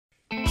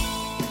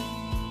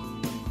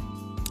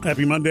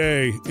Happy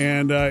Monday.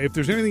 And if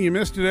there's anything you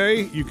missed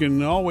today, you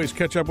can always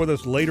catch up with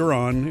us later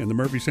on in the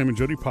Murphy, Sam, and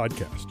Jody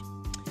podcast.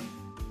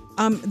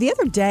 The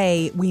other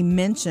day we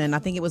mentioned, I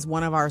think it was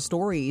one of our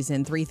stories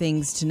in 3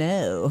 Things to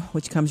Know,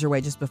 which comes your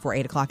way just before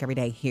 8 o'clock every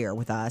day here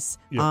with us.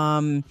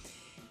 Yeah.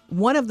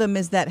 One of them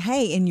is that,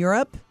 hey, in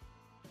Europe,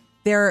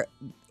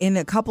 in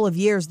a couple of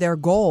years, their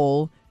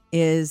goal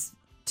is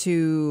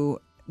to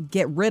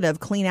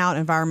clean out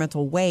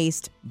environmental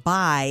waste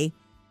by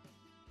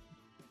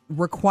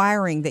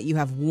requiring that you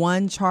have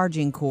one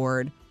charging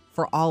cord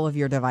for all of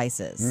your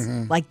devices.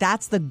 Mm-hmm. Like,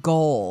 that's the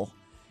goal.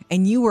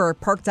 And you were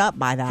perked up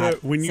by that, So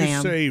when Sam.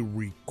 you say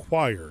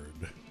required.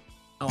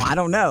 Oh, I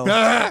don't know.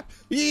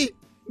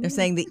 They're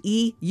saying the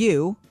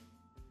EU,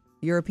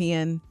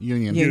 European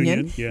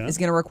Union yeah. is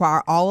going to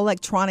require all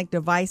electronic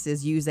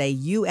devices use a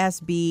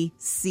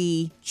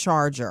USB-C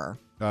charger.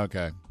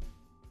 Okay.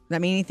 Does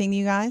that mean anything to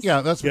you guys?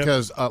 Yeah, that's Yep.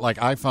 because like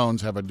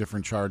iPhones have a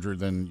different charger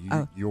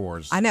than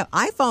yours. I know.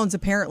 iPhones,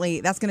 apparently,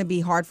 that's going to be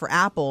hard for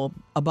Apple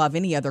above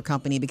any other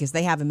company because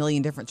they have a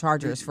million different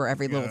chargers for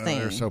every little thing.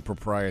 They're so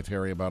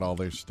proprietary about all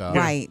their stuff.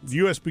 Yeah, Right.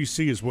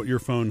 USB-C is what your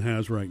phone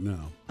has right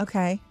now.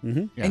 Okay.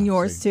 Mm-hmm. Yeah, And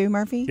yours see. too,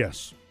 Murphy?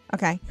 Yes.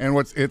 Okay. And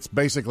it's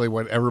basically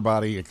what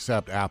everybody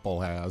except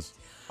Apple has.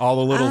 All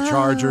the little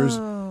chargers.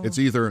 It's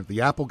either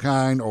the Apple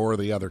kind or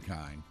the other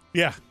kind.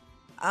 Yeah.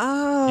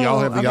 Oh. Y'all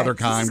have the okay. other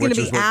kind, This which is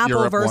is going to what be Apple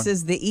Europe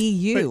versus the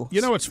EU. But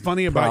you know what's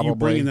funny about you Probably.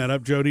 bringing that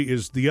up, Jody,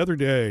 is the other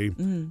day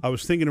I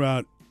was thinking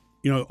about,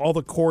 all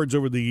the cords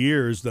over the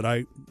years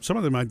that some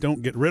of them I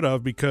don't get rid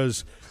of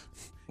because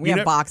We you have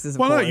know- boxes of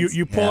well, cords. no,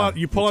 you pull Yeah, out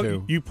me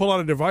too. you pull out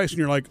a device and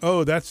you're like,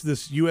 oh, that's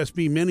this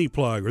USB mini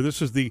plug, or there's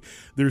the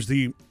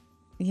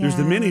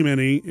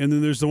mini, and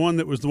then there's the one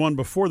that was the one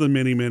before the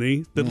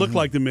mini that looked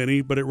like the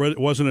mini, but it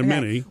wasn't a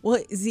mini.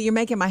 Well, see, you're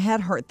making my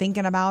head hurt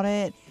thinking about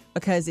it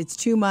because it's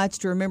too much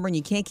to remember and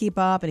you can't keep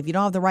up. And if you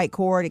don't have the right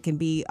cord, it can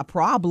be a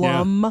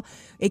problem. Yeah.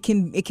 It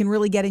can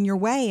really get in your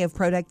way of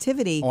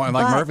productivity. Oh, and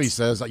like But- Murphy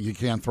says, you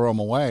can't throw them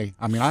away.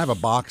 I mean, I have a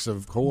box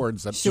of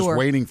cords that's Sure. just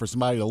waiting for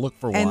somebody to look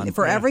for one. And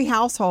for every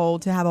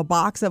household to have a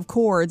box of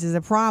cords is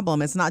a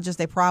problem. It's not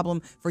just a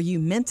problem for you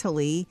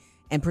mentally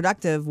and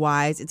productive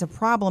wise. It's a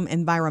problem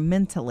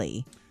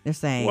environmentally. They're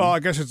saying. Well, I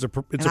guess it's a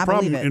And I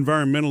problem believe it.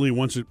 environmentally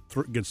once it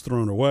gets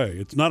thrown away.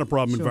 It's not a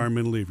problem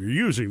environmentally if you're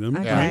using them.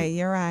 okay, Yeah.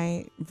 you're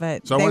right,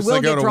 but so they once will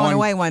they go get to thrown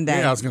away one day.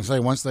 Yeah, I was going to say,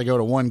 once they go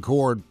to one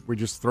cord, we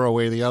just throw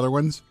away the other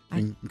ones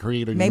and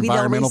create an Maybe they'll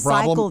environmental recycle.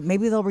 problem.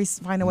 Maybe they'll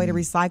find a way to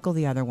recycle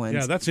the other ones.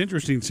 Yeah, that's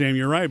interesting, Sam.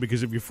 You're right,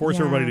 because if you force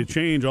Yeah. everybody to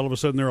change, all of a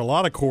sudden there are a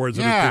lot of cords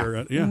that Yeah.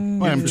 appear. Yeah, One of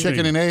them Interesting.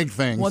 chicken and egg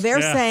things. Well, they're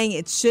Yeah. saying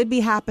it should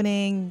be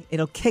happening.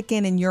 It'll kick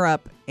in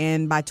Europe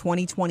and by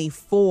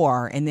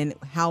 2024, and then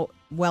how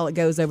well it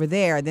goes over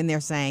there. Then they're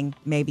saying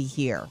maybe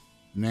here.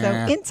 Nah.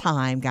 So in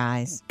time,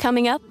 guys.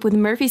 Coming up with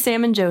Murphy,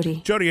 Sam, and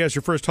Jody. Jody has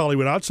your first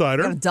Hollywood Got a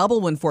Outsider.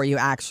 double one for you,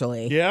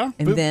 actually. Yeah?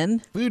 And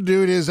then Food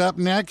Dude is up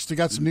next. We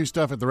got some new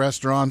stuff at the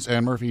restaurants,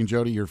 and Murphy and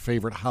Jody, your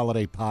favorite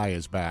holiday pie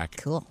is back.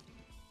 cool.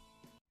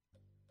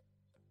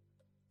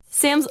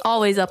 Sam's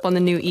always up on the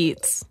new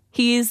eats.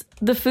 He's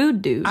the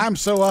food dude. I'm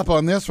so up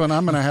on this one,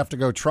 I'm going to have to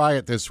go try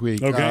it this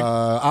week. Okay.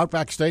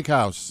 Outback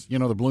Steakhouse,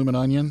 the Bloomin'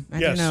 Onion? I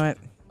Yes. do know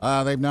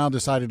it. They've now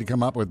decided to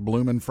come up with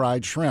Bloomin'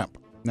 Fried Shrimp.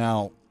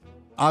 Now,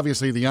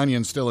 obviously, the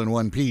onion's still in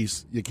one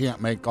piece. You can't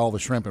make all the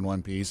shrimp in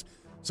one piece.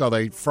 So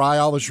they fry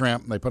all the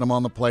shrimp. They put them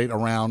on the plate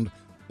around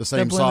the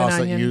same Bloomin' sauce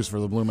that you Onion. use for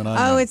the Bloomin'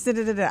 Onion. Oh, it's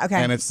okay.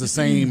 And it's the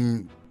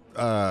same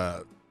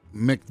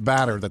mixed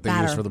batter that they use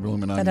Batter. for the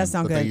Bloomin' That Onion does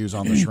sound they good. use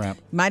on the shrimp.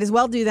 Might as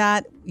well do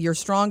that. Your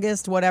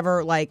strongest,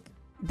 whatever. Like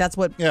that's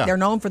what Yeah. they're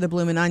known for, the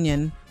Bloomin'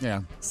 Onion.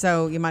 Yeah.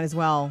 So you might as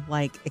well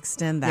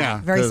extend that.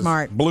 Yeah. Very 'cause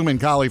smart. Bloomin'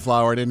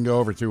 cauliflower didn't go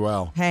over too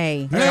well.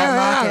 Hey, don't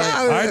knock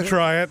it. I'd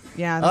try it.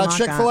 Yeah, don't knock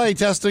Chick-fil-A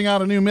testing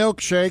out a new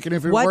milkshake, and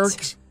if it What?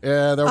 works,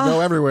 they'll go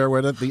everywhere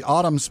with it. The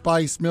Autumn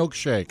Spice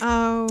Milkshake. that.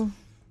 Oh,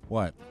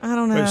 What? I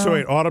don't know.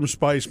 Wait, autumn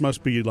spice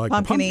must be like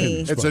Pumpkin-y.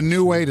 pumpkin spice. It's a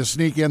new way to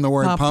sneak in the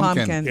word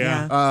pumpkin.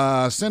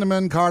 Yeah.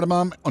 Cinnamon,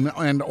 cardamom,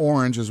 and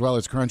orange, as well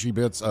as crunchy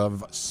bits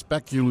of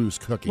speculoos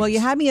cookies. Well,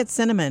 you had me at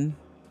cinnamon.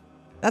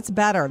 That's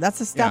better.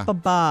 That's a step Yeah.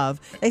 above.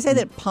 They say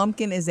that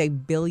pumpkin is a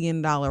 $1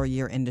 billion a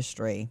year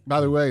industry. By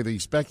the way, the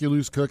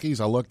speculoos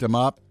cookies, I looked them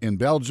up. In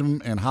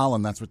Belgium and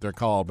Holland, that's what they're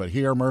called. But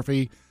here,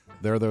 Murphy,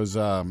 they're those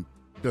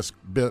biscottis.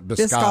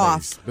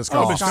 Biscoffs. Oh,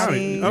 Biscotti.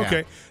 biscotti. Yeah.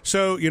 Okay.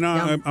 So,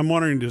 Yum. I'm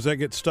wondering, does that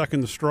get stuck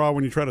in the straw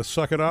when you try to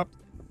suck it up?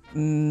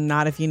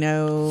 Not if you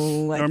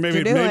know what Or maybe,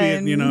 you're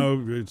doing.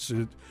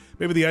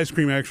 maybe the ice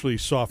cream actually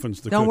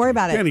softens the Don't cookie. worry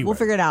about it. Anyway, We'll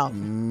figure it out.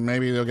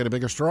 Maybe they'll get a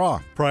bigger straw.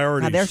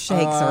 priorities. Now, their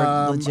shakes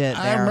are legit.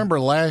 I there. remember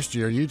last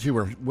year, you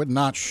two would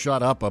not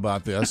shut up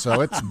about this. So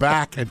it's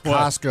back at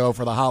Costco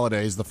for the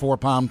holidays, the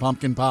 4-pound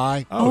pumpkin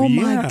pie. Oh,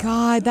 yeah. my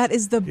God. That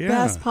is the Yeah.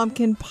 best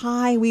pumpkin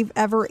pie we've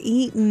ever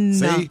eaten.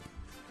 See?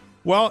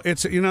 Well,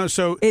 it's,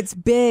 so It's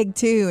big,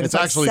 too. and It's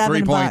like actually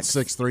 $7.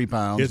 3.63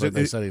 pounds, but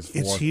they said it's 4.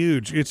 it's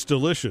huge. It's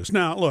delicious.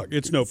 Now, look,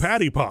 it's no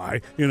patty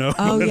pie,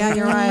 Oh, yeah,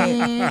 you're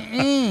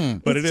right.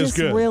 but it's it is just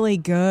good. really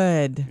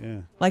good. Yeah.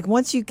 Like,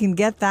 once you can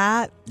get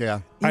that, Yeah.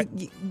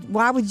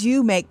 Why would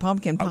you make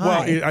pumpkin pie?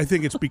 Well, I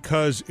think it's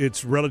because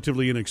it's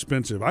relatively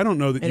inexpensive. I don't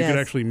know that you could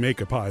actually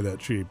make a pie that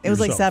cheap. It was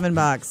like yourself.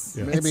 $7.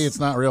 Yeah. Maybe it's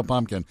not real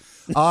pumpkin.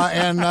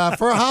 And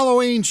for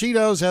Halloween,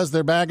 Cheetos has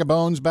their bag of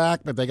bones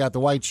back, but they got the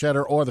white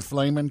cheddar or the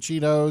flamin'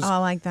 Cheetos. Oh, I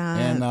like that.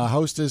 And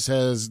Hostess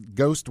has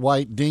ghost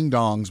white ding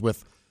dongs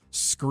with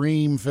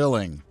scream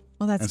filling.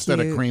 Well, that's Instead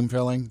cute. of cream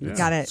filling. Yeah.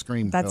 Got it.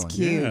 Scream That's filling.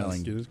 cute. Yeah,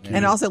 it's cute. And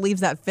it also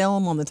leaves that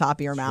film on the top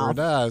of your Sure mouth.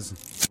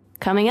 does.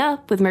 Coming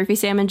up with Murphy,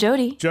 Sam, and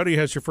Jody. Jody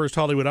has your first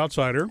Hollywood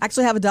Outsider.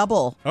 Actually have a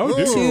double. Oh,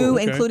 do you? Two,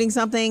 Okay. including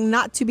something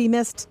not to be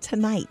missed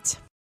tonight.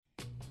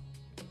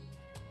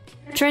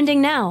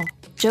 Trending now,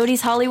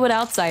 Jody's Hollywood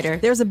Outsider.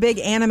 There's a big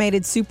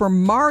animated Super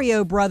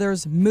Mario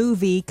Brothers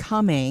movie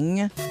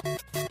coming.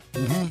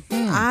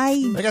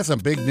 They got some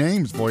big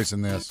names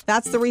voicing this.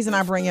 That's the reason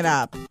I bring it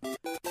up.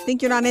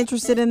 Think you're not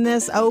interested in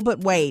this? Oh, but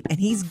wait. And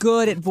he's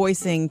good at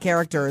voicing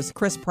characters.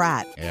 Chris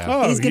Pratt. Yeah.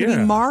 Oh, He's going to yeah.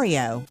 be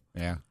Mario.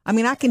 Yeah. I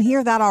mean, I can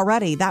hear that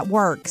already. That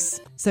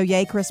works. So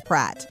yay, Chris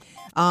Pratt.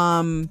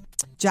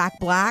 Jack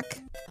Black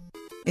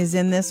is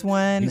in this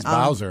one. He's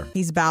Bowser.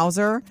 He's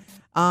Bowser.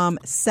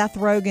 Seth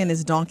Rogen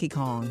is Donkey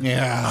Kong.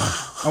 Yeah.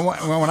 And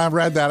when I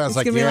read that, I was It's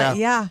like, gonna be yeah, like,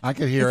 yeah, I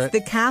could hear it.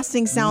 The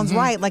casting sounds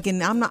right. Like, I'm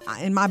not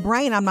in my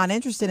brain. I'm not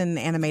interested in an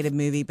animated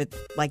movie, but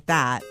like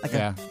that, like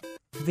Yeah.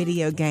 a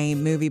video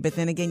game movie. But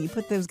then again, you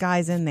put those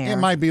guys in there. It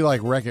might be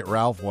like Wreck-It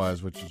Ralph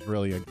was, which is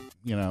really it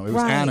was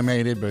Right.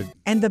 animated, but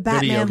And the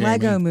video Batman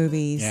Lego gaming.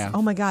 movies. Yeah.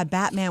 Oh my God,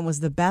 Batman was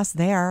the best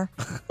there.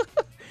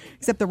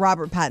 Except the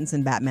Robert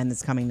Pattinson Batman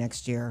that's coming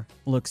next year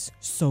looks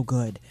so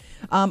good.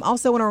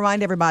 Also want to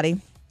remind everybody,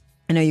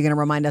 I know you're going to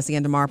remind us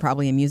again tomorrow,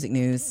 probably in music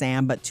news,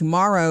 Sam, but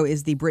tomorrow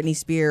is the Britney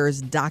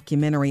Spears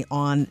documentary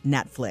on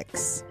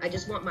Netflix. I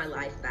just want my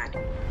life back.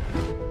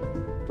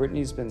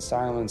 Britney's been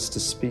silenced to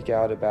speak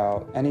out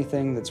about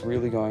anything that's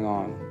really going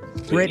on.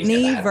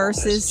 Britney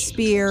versus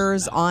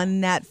Spears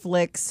on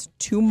Netflix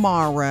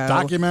tomorrow.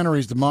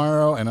 documentaries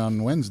tomorrow, and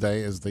on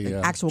Wednesday is the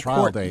Actual trial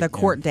court, date. the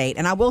court date.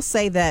 And I will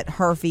say that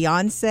her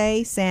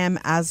fiance, Sam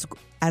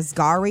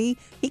Asghari,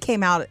 he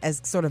came out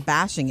as sort of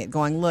bashing it,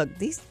 going, look,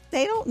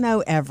 they don't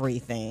know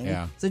everything.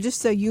 Yeah. So just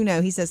so you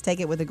know, he says take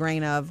it with a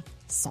grain of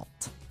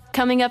salt.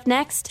 Coming up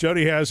next,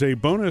 Jody has a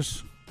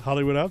bonus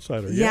Hollywood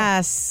Outsider. Yeah.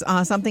 Yes,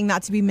 something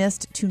not to be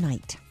missed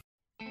tonight.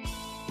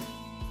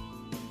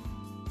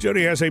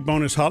 Jody has a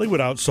bonus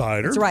Hollywood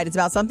Outsider. That's right. It's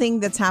about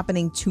something that's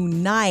happening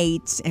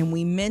tonight, and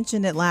we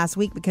mentioned it last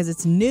week because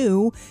it's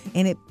new.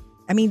 And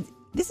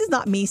this is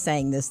not me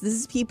saying this. This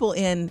is people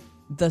in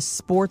the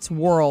sports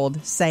world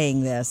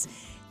saying this,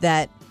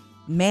 that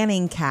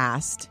Manning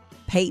cast,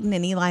 Peyton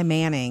and Eli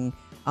Manning,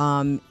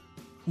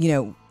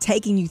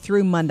 taking you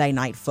through Monday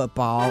Night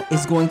Football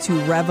is going to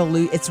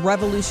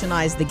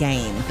revolutionize the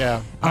game.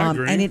 Yeah. I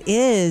agree. And it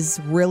is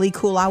really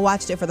cool. I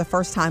watched it for the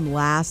first time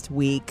last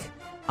week,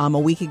 a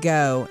week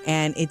ago,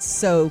 and it's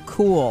so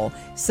cool.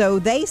 So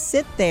they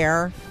sit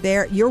there,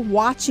 you're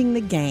watching the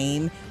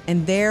game,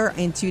 and they're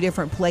in two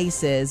different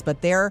places,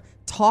 but they're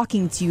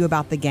talking to you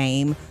about the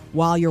game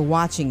while you're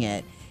watching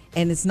it.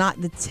 And it's not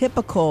the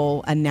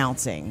typical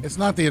announcing. It's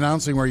not the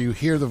announcing where you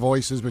hear the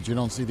voices, but you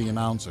don't see the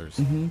announcers.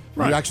 Mm-hmm.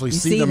 Right. You actually You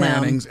see see the them.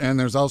 Mannings, and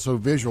there's also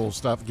visual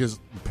stuff because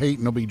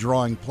Peyton will be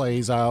drawing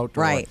plays out.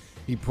 Or Right.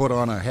 He put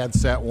on a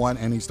headset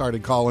and he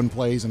started calling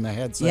plays in the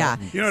headset. Yeah.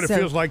 You know what So- it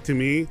feels like to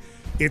me?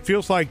 It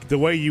feels like the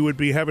way you would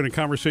be having a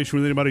conversation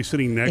with anybody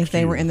sitting next to you. If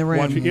they were in the room.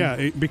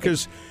 Watching,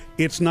 because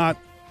it's not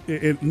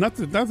not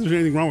that there's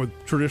anything wrong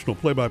with traditional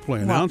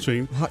play-by-play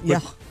announcing. yeah.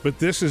 But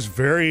this is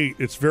very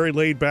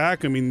laid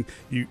back. I mean,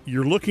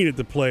 you're looking at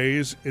the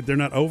plays; they're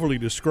not overly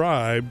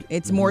described.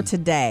 It's more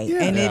today,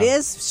 Yeah. and it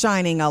is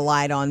shining a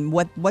light on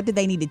what did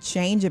they need to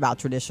change about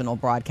traditional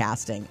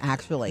broadcasting,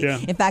 actually. Yeah.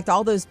 In fact,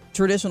 all those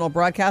traditional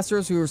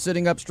broadcasters who are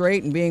sitting up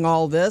straight and being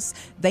all this,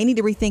 they need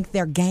to rethink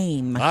their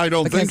game. I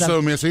don't because think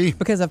so, Missy.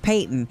 Because of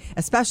Peyton,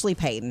 especially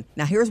Peyton.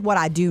 Now, here's what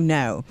I do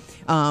know.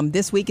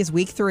 This week is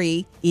week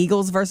 3.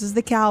 Eagles versus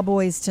the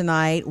Cowboys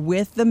tonight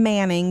with the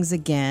Mannings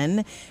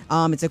again.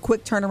 It's a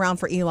quick turnaround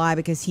for Eli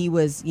because he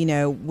was,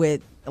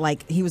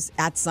 he was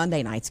at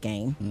Sunday night's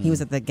game. He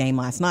was at the game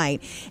last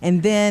night.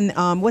 And then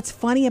what's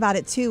funny about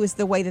it, too, is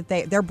the way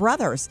that they're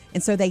brothers.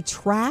 And so they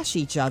trash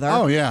each other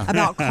Oh, yeah.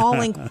 about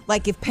calling.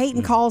 Like, if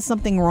Peyton calls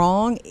something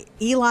wrong,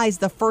 Eli's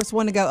the first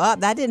one to go,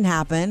 that didn't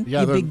happen,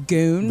 you big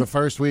goon. The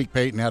first week,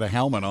 Peyton had a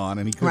helmet on,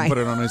 and he couldn't Right. put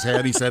it on his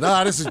head. He said,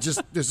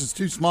 this is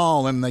too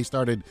small. And they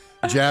started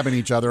jabbing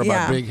each other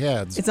about big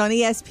heads. It's on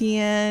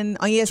ESPN,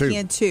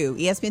 ESPN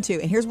 2.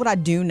 And here's what I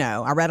do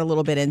know. I read a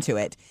little bit into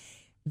it.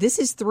 This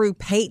is through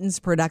Peyton's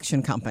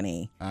production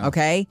company,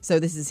 okay? So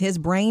this is his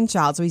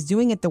brainchild. So he's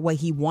doing it the way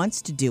he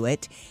wants to do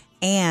it.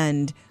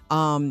 And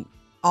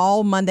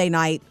all Monday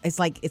night, it's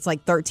like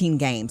 13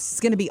 games. It's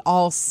going to be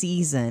all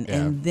season. Yeah.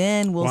 And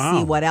then we'll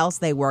see what else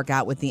they work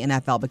out with the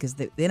NFL because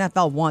the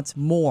NFL wants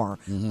more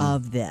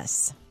of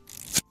this.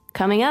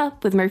 coming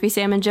up with Murphy,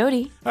 Sam, and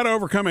Jody. How to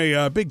overcome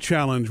a big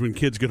challenge when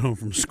kids get home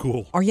from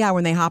school. Or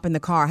when they hop in the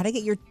car. How to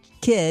get your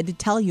kid to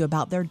tell you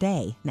about their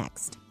day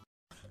next.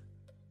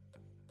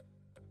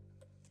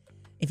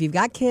 if you've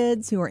got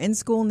kids who are in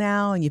school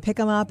now and you pick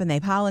them up and they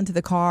pile into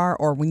the car,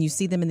 or when you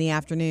see them in the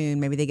afternoon,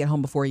 maybe they get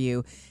home before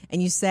you,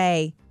 and you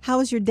say, how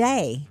was your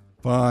day?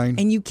 Fine.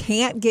 And you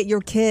can't get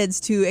your kids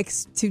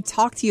to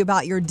talk to you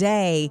about your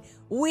day,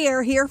 we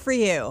are here for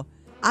you.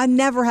 I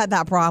never had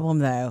that problem,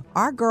 though.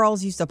 Our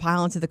girls used to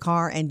pile into the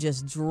car and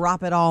just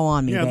drop it all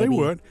on me, Yeah, baby. they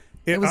would.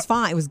 It was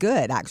fine. It was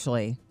good,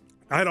 actually.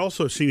 I'd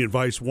also seen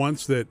advice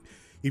once that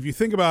if you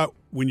think about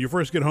when you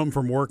first get home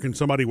from work and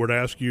somebody would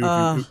ask you,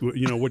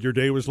 what your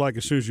day was like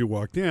as soon as you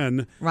walked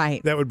in,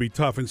 Right. that would be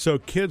tough. And so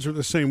kids are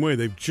the same way.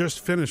 They've just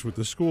finished with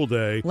the school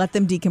day. Let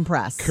them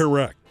decompress.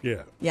 Correct.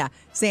 Yeah. Yeah.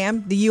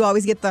 Sam, do you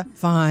always get the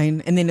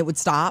fine and then it would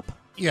stop?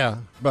 Yeah,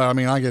 but I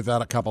mean, I get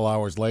that a couple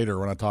hours later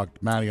when I talk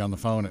to Maddie on the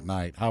phone at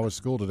night. How was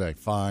school today?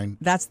 Fine.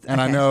 And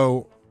I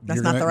know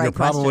That's not the right you're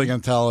probably question.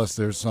 going to tell us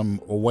there's a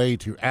way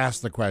to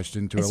ask the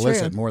question to It's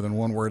elicit true. more than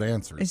one word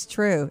answers. It's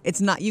true.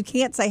 It's not. You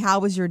can't say, how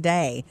was your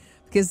day?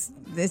 Because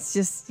it's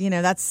just,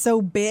 that's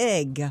so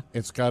big.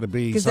 It's got to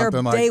be Because their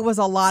something like, day was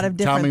a lot of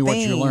different tell me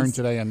things. what you learned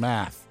today in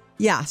math.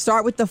 Yeah,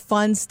 start with the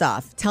fun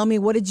stuff. Tell me,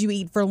 what did you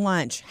eat for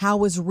lunch? How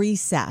was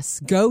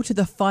recess? Go to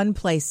the fun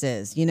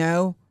places,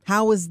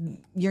 How was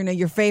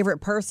your favorite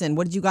person?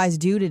 What did you guys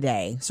do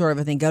today? Sort of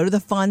a thing. Go to the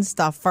fun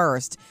stuff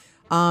first.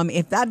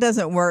 If that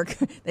doesn't work,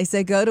 they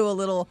say go to a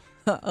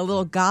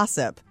little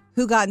gossip.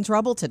 Who got in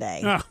trouble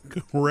today? Oh,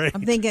 great.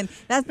 I'm thinking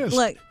that's Yes,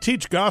 look.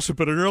 teach gossip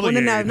at an early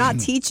No, age. not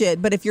teach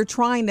it. But if you're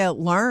trying to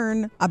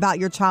learn about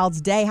your child's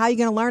day, how are you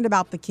going to learn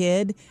about the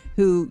kid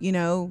who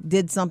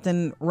did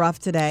something rough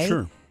today?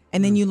 Sure.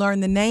 And then you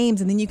learn the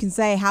names, and then you can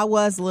say, "How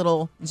was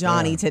little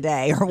Johnny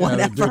today?" or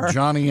whatever. Did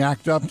Johnny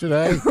act up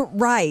today?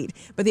 Right.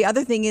 But the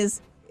other thing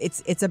is,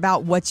 it's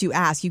about what you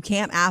ask. You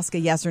can't ask a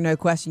yes or no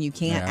question. You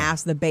can't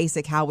ask the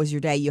basic, "How was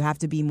your day?" You have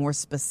to be more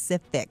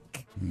specific.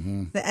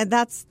 Mm-hmm. And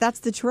that's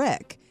the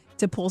trick,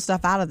 to pull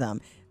stuff out of them.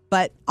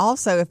 But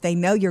also, if they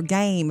know your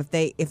game,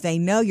 if they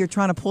know you're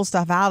trying to pull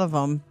stuff out of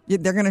them,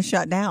 they're going to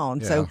shut down.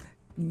 Yeah. So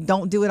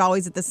don't do it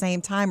always at the same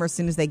time or as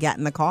soon as they get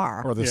in the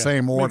car. Or the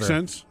same order. Makes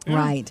sense. Yeah.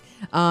 Right.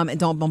 And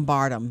don't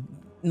bombard them.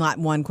 Not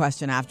one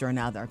question after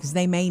another, because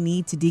they may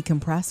need to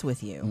decompress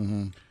with you.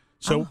 Mm-hmm.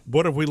 So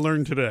what have we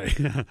learned today?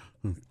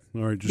 All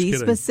right, just Be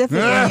kidding. specific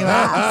when you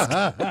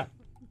ask.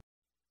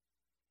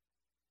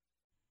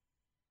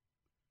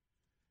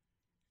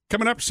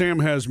 Coming up, Sam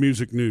has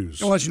music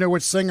news. I'll let you know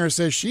which singer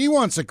says she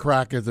wants a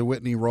crack at the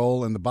Whitney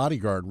role in the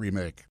Bodyguard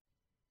remake.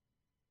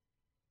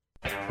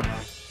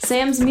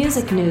 Sam's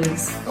music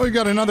news. Oh, we've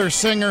got another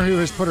singer who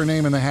has put her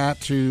name in the hat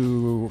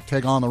to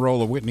take on the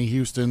role of Whitney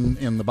Houston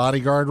in the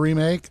Bodyguard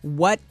remake.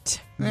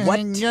 What?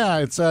 And yeah,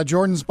 it's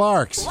Jordan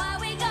Sparks.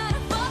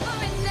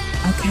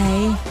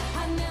 Okay.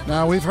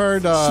 Now, we've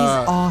heard She's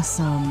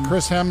awesome.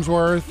 Chris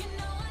Hemsworth,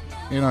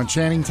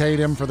 Channing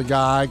Tatum for the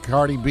guy,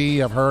 Cardi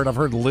B, I've heard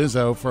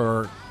Lizzo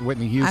for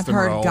Whitney Houston I've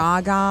heard role.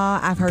 Gaga.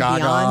 I've heard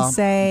Gaga.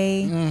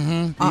 Beyonce.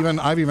 Mm-hmm.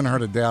 I've even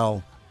heard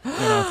Adele.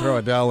 Throw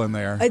Adele in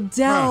there.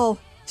 Adele.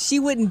 She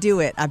wouldn't do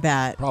it, I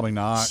bet. Probably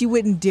not. She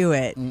wouldn't do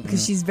it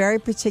because she's very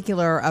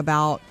particular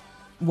about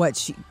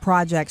what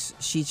projects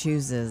she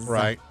chooses.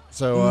 Right.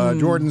 So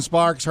Jordan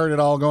Sparks heard it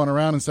all going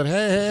around and said,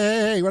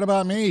 hey, what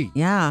about me?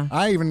 Yeah.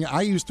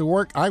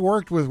 I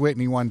worked with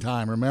Whitney one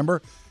time,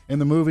 remember? In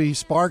the movie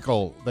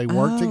Sparkle, they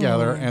worked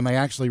together and they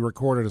actually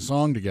recorded a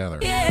song together.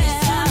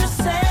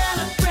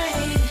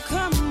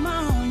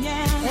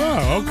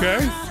 Oh, okay.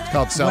 It's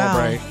called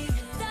Celebrate. Wow.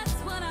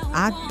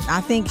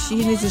 I think she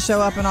needs to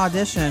show up and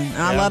audition. And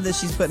I love that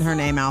she's putting her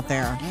name out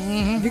there.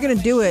 Mm-hmm. If you're going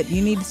to do it,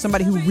 you need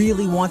somebody who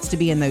really wants to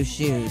be in those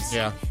shoes.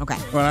 Yeah. Okay.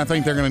 Well, I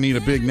think they're going to need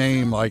a big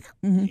name like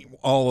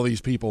all of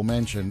these people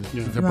mentioned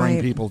to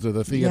bring people to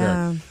the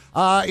theater.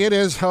 Yeah.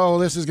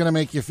 This is going to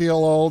make you feel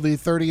old, the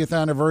 30th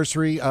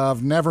anniversary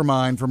of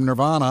Nevermind from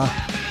Nirvana.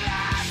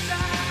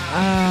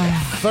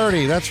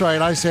 30, that's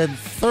right. I said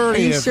 30th Are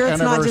you sure it's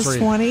not anniversary. just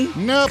 20?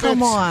 Nope, Come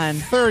it's on.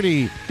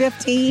 30.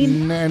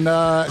 15? And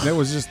it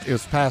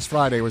was past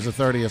Friday, it was the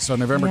 30th. So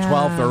November Yeah.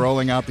 12th, they're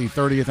rolling out the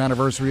 30th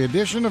anniversary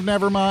edition of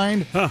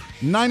Nevermind.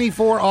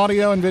 94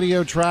 audio and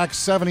video tracks,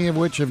 70 of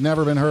which have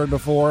never been heard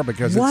before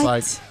because What?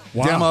 it's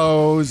like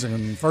demos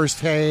and first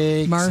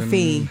takes.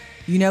 Murphy. and-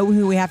 You know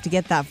who we have to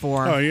get that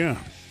for. Oh, yeah.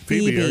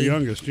 Phoebe, our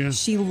youngest, yeah.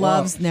 She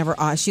loves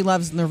she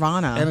loves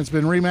Nirvana. And it's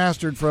been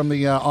remastered from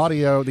the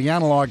the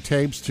analog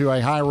tapes to a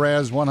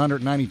high-res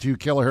 192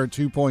 kilohertz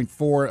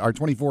 2.4 or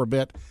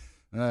 24-bit.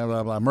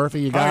 Blah, blah.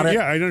 Murphy, you got it?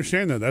 Yeah, I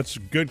understand that. That's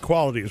good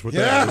quality is what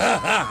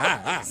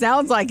that is.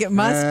 Sounds like it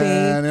must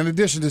And in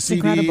addition to CDs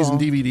incredible. and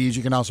DVDs,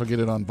 you can also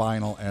get it on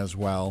vinyl as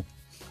well.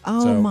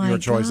 Oh, So my your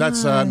choice.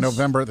 That's gosh.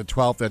 November the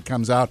 12th that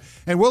comes out.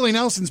 And Willie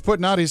Nelson's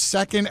putting out his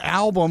second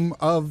album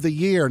of the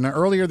year. Now,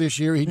 earlier this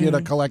year, he did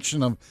a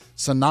collection of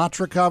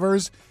Sinatra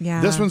covers. Yeah.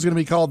 This one's going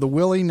to be called The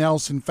Willie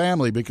Nelson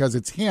Family because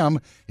it's him,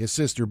 his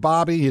sister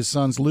Bobby, his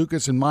sons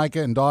Lucas and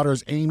Micah, and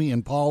daughters Amy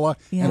and Paula.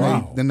 Yeah.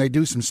 And then they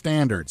do some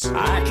standards.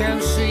 I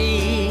can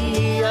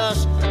see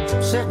us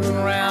sitting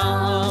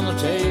around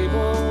the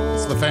table.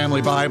 It's the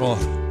Family Bible.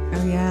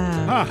 Oh,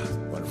 yeah. Huh.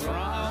 But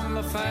from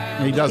the fact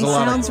He does He a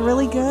lot. sounds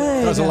really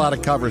good. Does a lot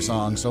of cover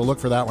songs, so look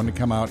for that one to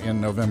come out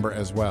in November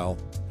as well.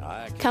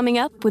 Coming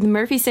up with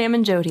Murphy, Sam,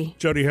 and Jody.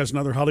 Jody has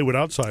another Hollywood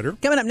outsider.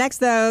 Coming up next,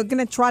 though,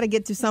 going to try to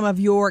get to some of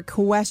your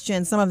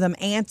questions, some of them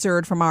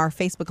answered from our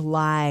Facebook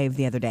Live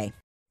the other day.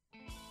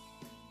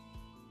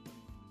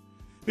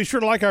 Be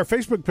sure to like our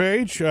Facebook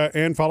page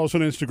and follow us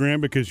on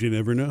Instagram because you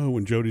never know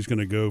when Jody's going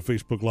to go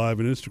Facebook Live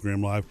and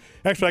Instagram Live.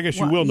 Actually, I guess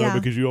you will know yeah.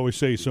 because you always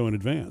say so in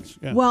advance.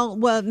 Yeah. Well,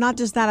 not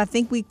just that. I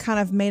think we kind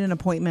of made an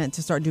appointment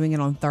to start doing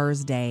it on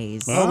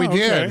Thursdays. Oh, we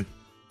did. okay.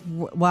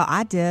 Well,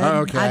 I did.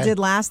 Oh, okay. I did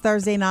last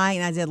Thursday night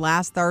and I did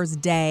last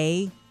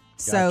Thursday.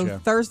 So Gotcha.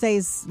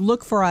 Thursdays,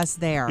 look for us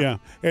there. Yeah.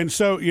 And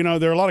so,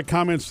 there are a lot of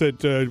comments that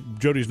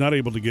Jody's not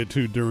able to get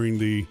to during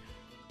the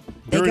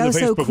go the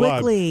so Facebook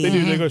quickly. Live. They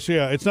do. They go,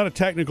 yeah, it's not a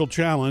technical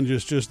challenge.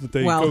 It's just that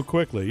they go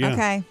quickly. Yeah.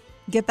 Okay.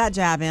 Get that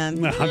jab in.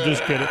 No, I'm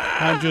just kidding.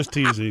 I'm just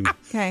teasing.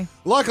 Okay.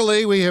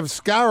 Luckily, we have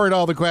scoured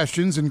all the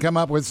questions and come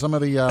up with some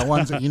of the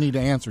ones that you need to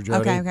answer,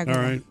 Jody. Okay.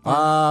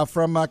 All right.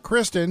 From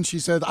Kristen, she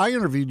said, I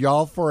interviewed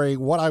y'all for a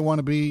What I Want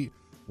to Be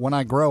When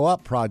I Grow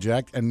Up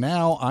project, and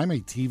now I'm a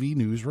TV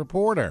news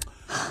reporter.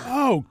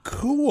 Oh,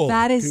 cool.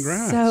 That is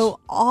Congrats. so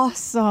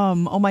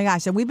awesome. Oh, my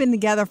gosh. And we've been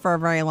together for a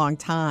very long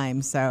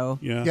time. So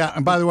Yeah. Yeah,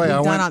 and by the way,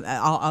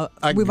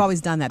 we've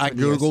always done that. I for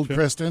years. Googled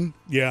Kristen.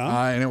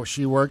 Yeah. And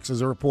she works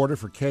as a reporter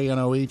for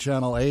KNOE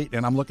Channel 8,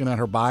 and I'm looking at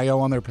her bio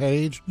on their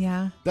page.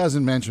 Yeah.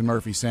 Doesn't mention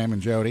Murphy, Sam,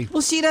 and Jody.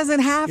 Well, she doesn't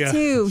have Yeah.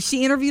 to.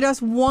 She interviewed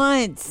us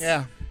once.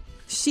 Yeah.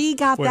 She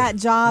got Way- that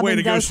job way and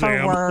to go, does her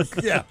Sam. work.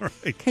 Yeah.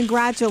 Right.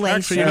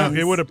 Congratulations. Actually,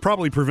 it would have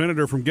probably prevented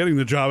her from getting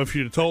the job if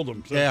she'd have told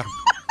them. So. Yeah.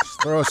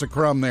 Just throw us a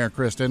crumb there,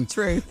 Kristen.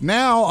 Truth.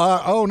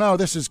 Now, oh no,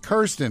 this is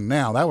Kirsten.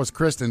 Now, that was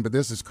Kristen, but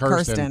this is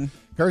Kirsten.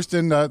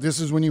 Kirsten, this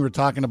is when you were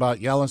talking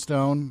about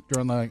Yellowstone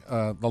during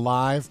the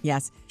live.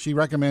 Yes. She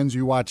recommends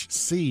you watch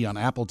C on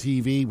Apple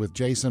TV with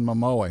Jason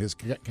Momoa. His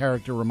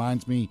character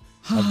reminds me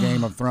of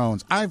Game of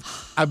Thrones.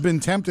 I've been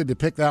tempted to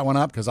pick that one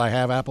up because I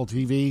have Apple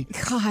TV.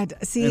 God,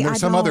 see, And there's I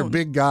some don't. other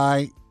big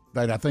guy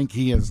that I think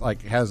he is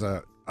has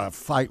a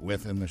fight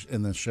with in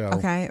the show.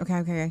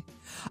 Okay.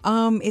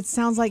 It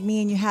sounds like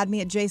me and you had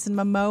me at Jason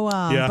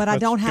Momoa, Yeah, but I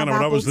that's don't have kinda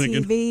what I Apple was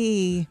thinking.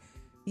 TV.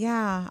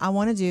 Yeah, I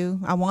want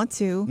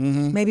to.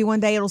 Maybe one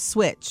day it'll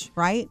switch,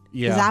 right?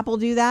 Yeah. Does Apple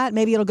do that?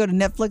 Maybe it'll go to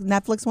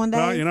Netflix one day?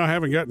 Well, I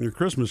haven't gotten your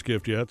Christmas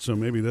gift yet, so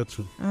maybe that's...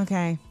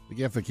 Okay. The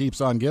gift that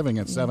keeps on giving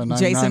at $7.99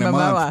 Jason a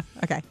month.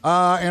 Momoa. Okay.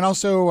 And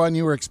also when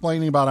you were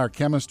explaining about our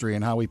chemistry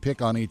and how we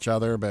pick on each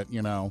other, but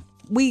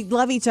We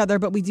love each other,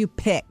 but we do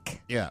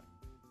pick. yeah.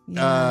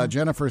 Yeah.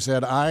 Jennifer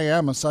said, I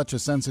am such a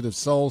sensitive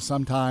soul.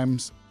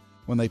 Sometimes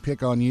when they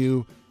pick on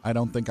you, I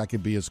don't think I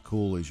could be as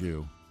cool as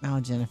you. Oh,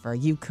 Jennifer,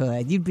 you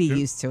could. You'd be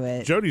used to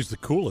it. Jody's the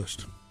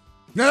coolest.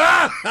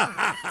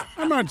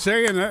 I'm not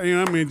saying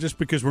that, just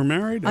because we're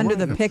married. Under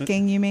the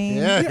picking, you mean?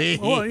 Yeah.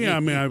 Well, yeah, I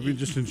mean,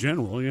 just in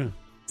general, yeah.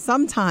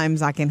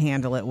 Sometimes I can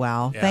handle it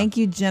well. Yeah. Thank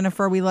you,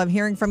 Jennifer. We love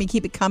hearing from you.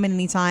 Keep it coming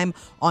anytime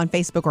on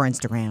Facebook or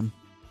Instagram.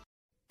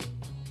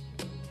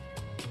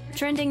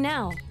 Trending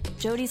now,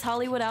 Jody's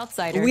Hollywood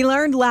Outsider. We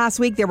learned last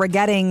week that we're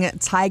getting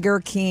Tiger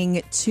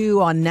King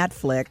 2 on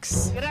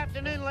Netflix. Good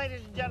afternoon,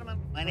 ladies and gentlemen.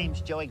 My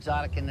name's Joe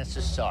Exotic, and this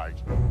is Sarge.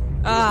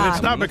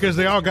 It's not because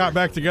they all got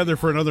back together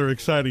for another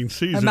exciting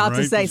season, I'm about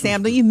to right? say, This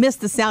Sam, was- you missed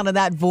the sound of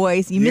that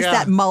voice. You missed Yeah.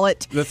 that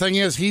mullet. The thing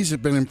is, he's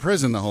been in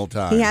prison the whole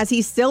time. He has.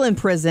 He's still in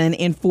prison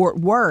in Fort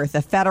Worth.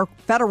 A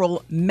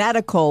federal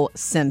medical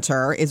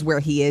center is where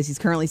he is. He's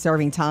currently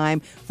serving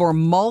time for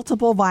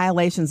multiple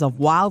violations of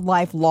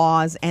wildlife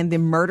laws and the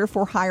murder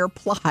for hire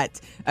plot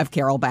of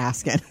Carol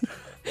Baskin.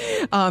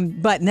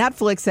 But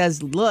Netflix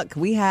says, look,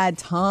 we had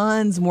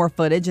tons more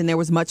footage and there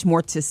was much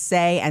more to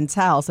say and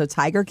tell. So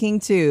Tiger King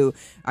 2,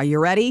 are you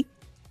ready?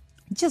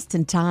 Just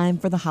in time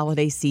for the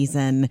holiday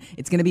season.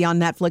 It's going to be on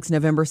Netflix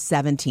November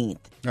 17th.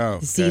 Oh,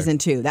 okay. Season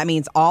 2. That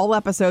means all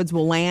episodes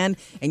will land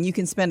and you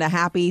can spend a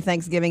happy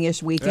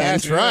Thanksgiving-ish weekend.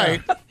 That's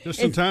right.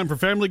 Just in time for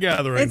family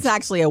gatherings. It's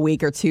actually a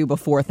week or two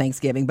before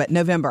Thanksgiving, but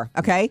November,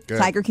 okay? Good.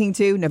 Tiger King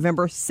 2,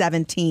 November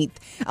 17th.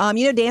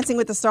 Dancing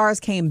with the Stars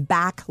came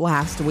back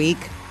last week.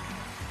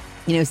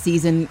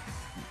 Season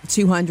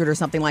 200 or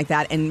something like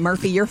that. And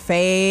Murphy, your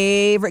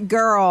favorite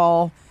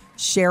girl,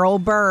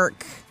 Cheryl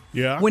Burke.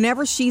 Yeah.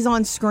 Whenever she's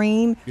on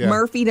screen, Yeah.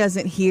 Murphy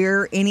doesn't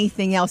hear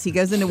anything else. He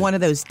goes into one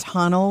of those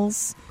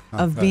tunnels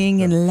of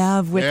being in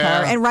love with Yeah.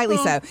 her, and rightly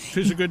so.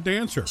 She's a good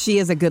dancer. She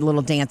is a good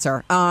little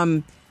dancer.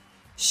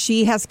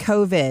 She has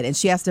COVID and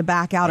she has to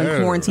back out in Oh.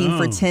 quarantine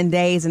for 10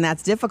 days, and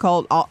that's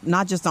difficult,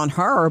 not just on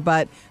her,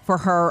 but for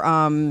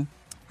her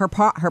her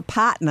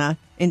partner,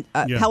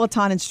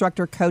 Peloton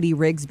instructor Cody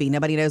Rigsby.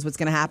 Nobody knows what's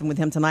going to happen with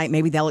him tonight.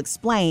 Maybe they'll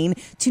explain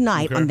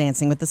tonight on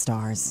Dancing with the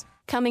Stars.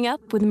 Coming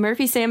up with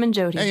Murphy, Sam, and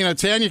Jody. Hey,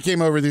 Tanya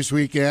came over this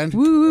weekend.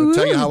 Woo, I'll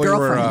tell you how we were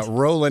girlfriend.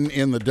 rolling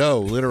in the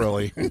dough,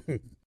 literally.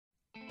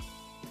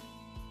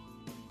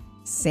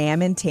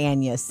 Sam and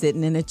Tanya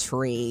sitting in a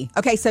tree.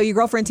 Okay, so your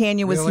girlfriend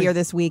Tanya was Really? here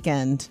this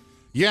weekend.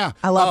 Yeah.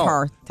 I love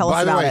her. Tell us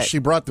by the about way, it. she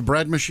brought the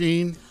bread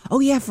machine. Oh,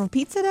 yeah, for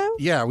pizza dough?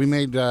 Yeah, we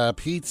made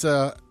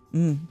pizza.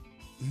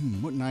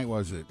 What night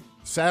was it?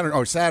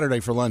 Saturday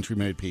for lunch we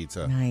made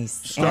pizza.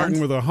 Nice. Starting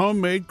And- with a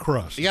homemade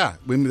crust. Yeah,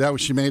 we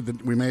made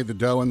the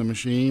dough in the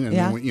machine, and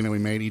Yeah. then we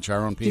made each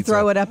our own pizza. Did you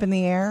throw it up in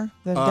the air,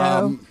 the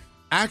dough?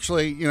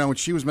 Actually, when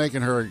she was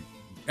making her,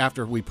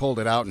 after we pulled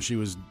it out and she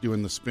was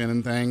doing the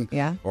spinning thing,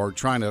 Yeah. or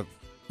trying to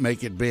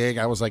make it big,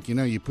 I was like,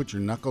 you put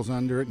your knuckles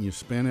under it and you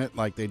spin it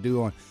like they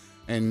do on,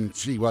 and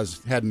she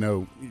had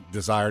no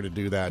desire to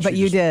do that. But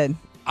you did.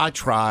 I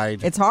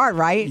tried. It's hard,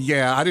 right?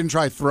 Yeah, I didn't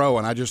try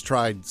throwing. I just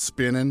tried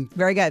spinning.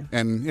 Very good.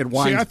 And it See,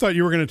 winds. I thought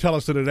you were going to tell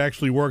us that it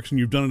actually works and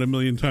you've done it a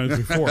million times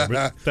before,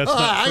 but that's not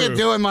I true. could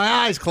do it with my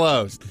eyes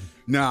closed.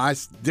 No, I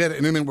did it,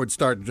 and then it would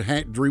start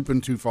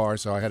drooping too far,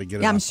 so I had to get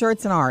it Yeah, I'm out. sure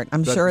it's an art.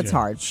 I'm sure it's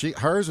hard.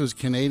 Hers was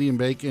Canadian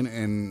bacon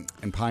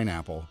and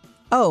pineapple.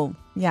 Oh,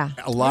 yeah.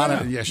 A lot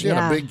of she had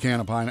Yeah. a big can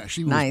of pineapple.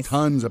 She was Nice.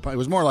 tons of. It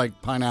was more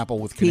like pineapple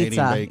with Canadian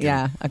Pizza. bacon.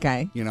 Yeah,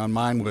 okay. And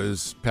mine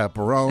was And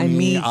pepperoni,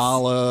 meats.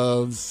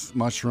 olives,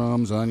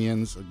 mushrooms,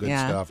 onions, good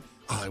Yeah. stuff.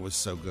 Oh, it was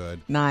so good.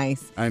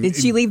 Nice. And Did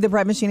she leave the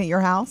bread machine at your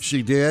house?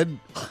 She did,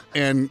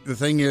 and the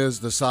thing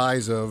is, the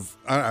size of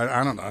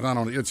I don't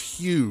know. It's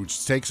huge.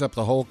 It takes up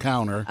the whole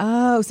counter.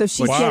 Oh, so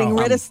she's Wow. getting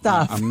rid of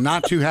stuff. I'm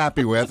not too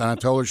happy with, and I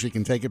told her she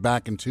can take it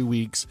back in 2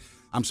 weeks.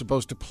 I'm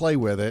supposed to play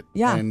with it.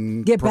 Yeah,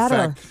 and get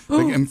better.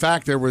 In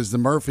fact, there was the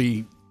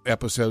Murphy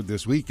episode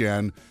this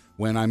weekend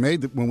when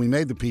we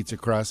made the pizza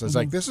crust. I was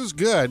like, "This is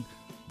good,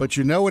 but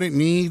you know what it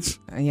needs?"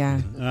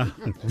 Yeah.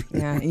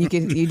 Yeah. You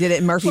did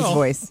it in Murphy's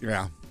voice.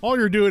 Yeah. All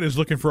you're doing is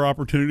looking for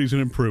opportunities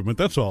and improvement.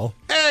 That's all.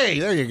 Hey,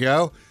 there you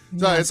go.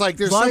 So it's like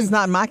there's As long as some, it's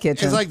not in my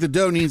kitchen. It's like the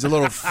dough needs a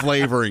little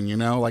flavoring,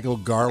 like a little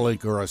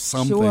garlic or a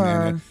something in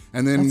Sure. it.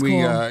 And then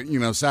That's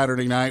we,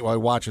 Saturday night while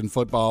watching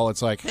football,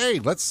 it's like, hey,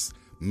 let's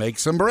make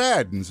some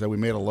bread. And so we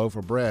made a loaf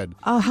of bread.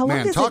 Oh, how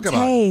long does it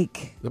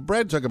take? The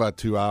bread took about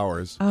 2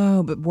 hours.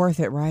 Oh, but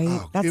worth it,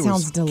 right? that It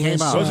sounds was, delicious.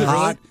 Came out Was it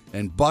hot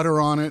and butter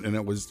on it, and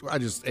I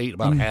just ate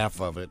about half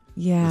of it.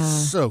 Yeah. It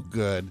was so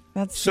good.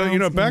 That's So,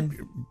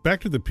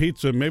 back to the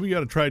pizza, maybe you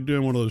got to try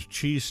doing one of those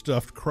cheese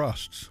stuffed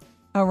crusts.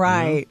 Oh,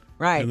 right.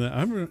 Right. And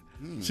then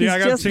He's I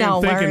got just to see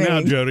now him thinking now,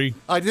 learning. Jody.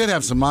 I did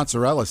have some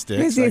mozzarella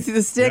sticks.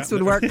 The sticks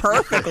would work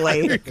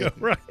perfectly.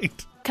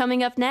 Right.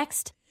 Coming up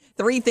next.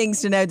 3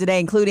 things to know today,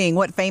 including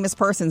what famous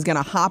person's going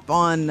to hop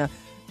on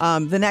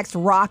the next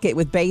rocket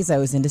with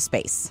Bezos into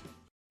space.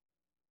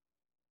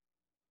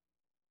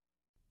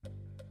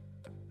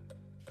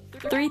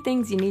 3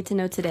 things you need to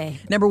know today.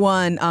 Number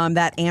 1,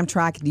 that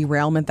Amtrak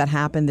derailment that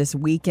happened this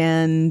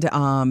weekend,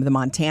 the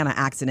Montana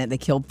accident that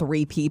killed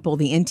 3 people.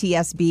 The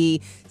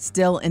NTSB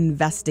still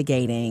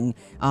investigating.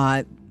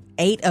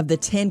 8 of the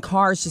 10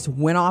 cars just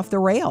went off the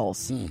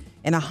rails.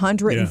 And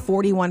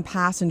 141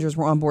 passengers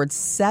were on board.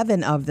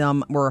 7 of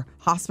them were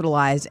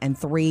hospitalized and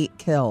 3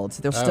 killed.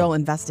 So they're still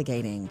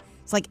investigating.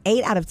 It's like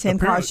 8 out of 10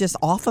 cars just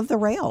off of the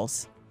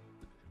rails.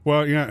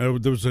 Well, yeah,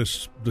 there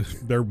was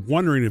they're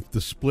wondering if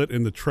the split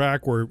in the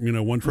track where,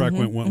 one track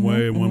went one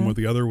way and one with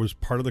the other was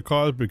part of the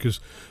cause, because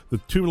the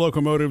 2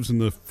 locomotives in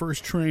the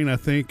first train, I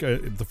think,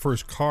 the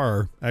first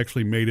car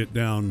actually made it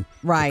down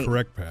the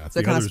correct path. So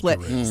it kind of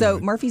split.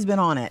 So Murphy's been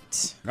on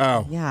it.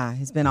 Oh. Yeah,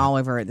 he's been all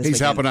over it this He's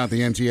weekend. helping out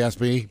the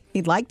NTSB.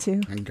 He'd like to.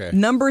 Okay.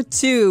 Number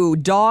 2,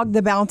 Dog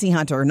the Bounty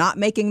Hunter. Not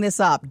making this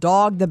up.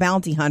 Dog the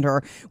Bounty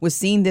Hunter was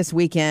seen this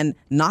weekend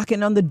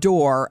knocking on the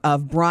door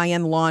of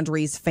Brian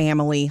Laundrie's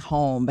family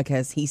home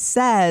because he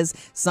says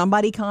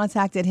somebody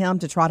contacted him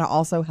to try to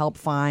also help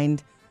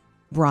find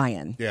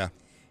Brian. Yeah.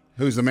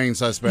 Who's the main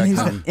suspect? Who's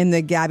in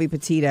the Gabby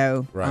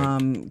Petito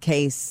Right.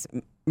 case,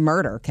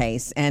 murder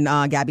case. And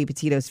Gabby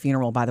Petito's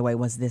funeral, by the way,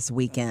 was this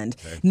weekend.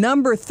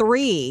 Number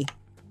 3,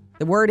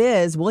 the word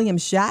is William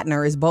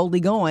Shatner is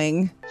boldly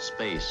going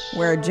Space.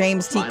 where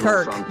James T. Final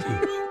Kirk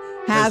frontier.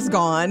 has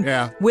gone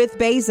Yeah. with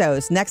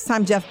Bezos. Next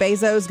time Jeff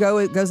Bezos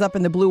goes up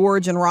in the Blue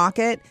Origin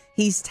rocket,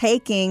 he's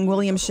taking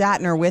William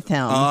Shatner with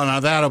him. Oh, now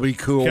that'll be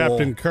cool.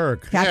 Captain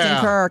Kirk. Captain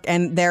Yeah. Kirk,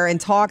 and they're in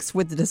talks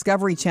with the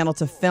Discovery Channel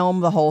to film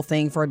the whole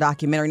thing for a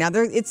documentary. Now,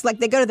 it's like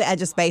they go to the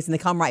edge of space and they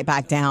come right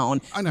back down.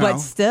 I know. But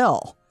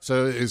still,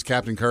 So is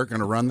Captain Kirk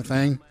going to run the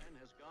thing?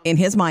 in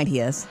his mind,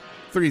 he is.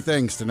 3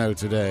 things to know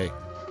today.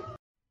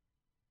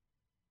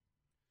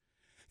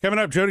 Coming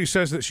up, Jody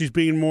says that she's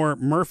being more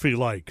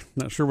Murphy-like.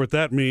 Not sure what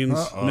that means.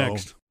 Uh-oh.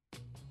 Next.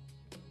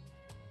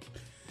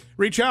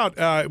 Reach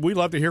out. We'd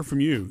love to hear from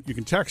you. You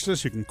can text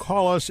us. You can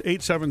call us,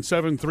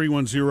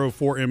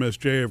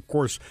 877-310-4MSJ. Of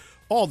course,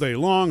 all day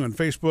long on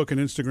Facebook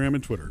and Instagram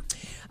and Twitter.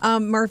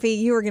 Murphy,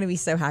 you are going to be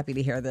so happy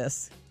to hear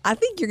this. I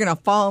think you're going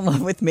to fall in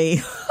love with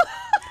me.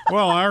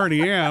 Well, I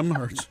already am.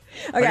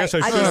 I guess I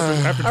should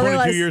after 22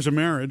 realized years of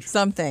marriage.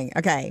 Something.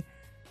 Okay.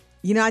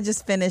 I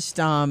just finished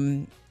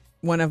one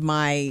of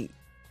my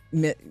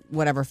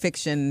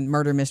fiction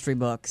murder mystery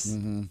books.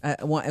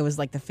 It was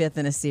like the 5th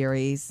in a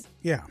series.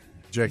 Yeah.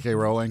 J.K.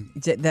 Rowling.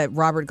 The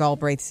Robert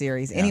Galbraith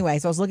series. Anyway,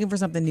 so I was looking for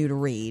something new to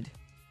read.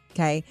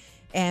 Okay.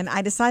 And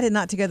I decided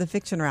not to go the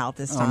fiction route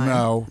this time.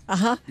 Oh,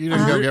 no. You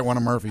didn't go get one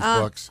of Murphy's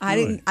books. I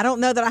didn't. I don't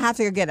know that I have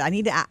to go get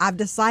it. I've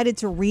decided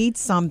to read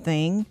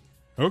something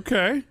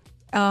Okay.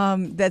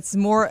 that's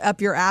more up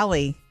your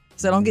alley.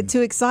 So don't get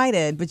too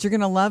excited, but you're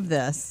going to love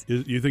this.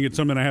 You think it's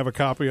something I have a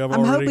copy of I'm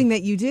already? hoping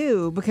that you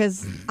do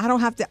because I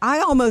don't have to. I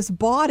almost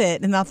bought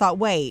it and I thought,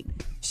 wait,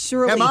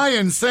 surely. Am I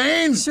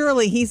insane?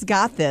 Surely he's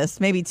got this.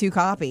 Maybe 2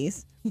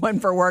 copies.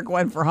 One for work,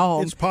 one for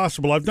home. It's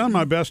possible. I've done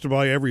my best to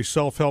buy every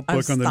self-help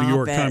book on the New stop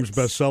York it. Times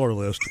bestseller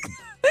list.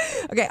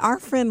 Okay, our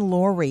friend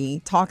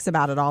Lori talks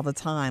about it all the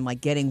time, like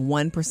getting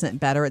 1%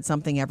 better at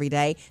something every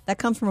day. That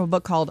comes from a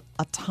book called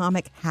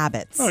Atomic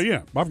Habits. Oh,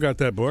 yeah. I've got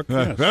that book.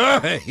 Yes.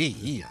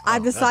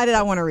 I've decided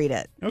I want to read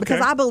it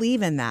because I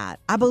believe in that.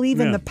 I believe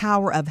in Yeah. the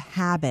power of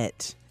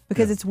habit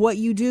because it's what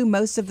you do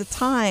most of the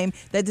time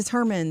that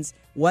determines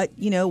what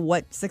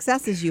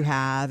successes you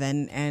have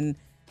and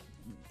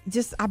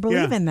just I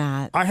believe Yeah. in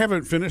that. I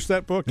haven't finished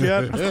that book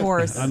yet. Of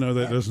course. I know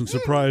that doesn't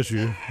surprise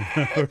you.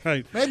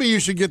 Right. Maybe you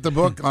should get the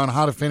book on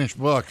how to finish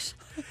books.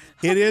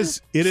 It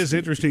is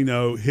interesting,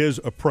 though,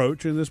 his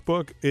approach in this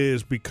book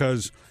is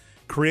because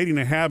creating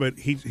a habit,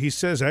 he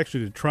says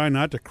actually to try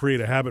not to create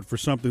a habit for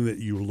something that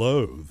you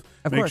loathe.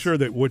 Of Make course. sure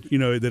that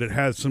that it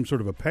has some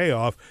sort of a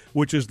payoff,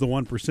 which is the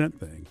 1%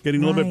 thing.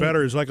 Getting a little bit Right.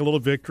 better is like a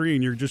little victory,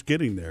 and you're just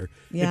getting there.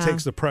 Yeah. It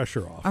takes the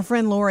pressure off. Our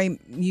friend Lori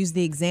used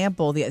the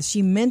example.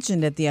 She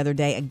mentioned it the other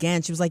day.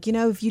 Again, she was like,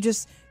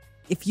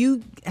 if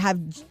you have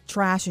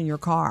trash in your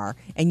car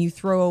and you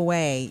throw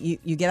away,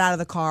 you get out of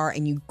the car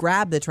and you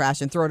grab the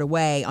trash and throw it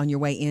away on your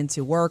way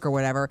into work or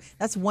whatever,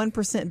 that's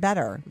 1%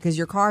 better because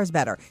your car is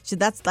better. So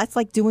that's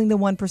like doing the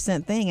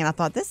 1% thing. And I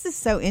thought, this is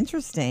so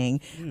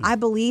interesting. I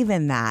believe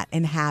in that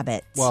and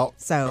habits. Well,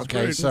 so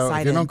okay, I'm so if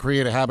excited. you don't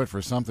create a habit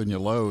for something you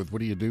loathe, what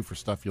do you do for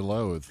stuff you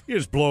loathe? You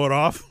just blow it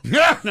off. All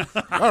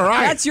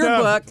right. That's your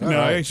book. No,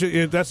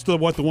 actually, that's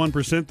what the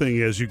 1% thing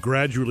is. You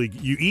gradually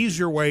ease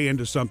your way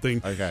into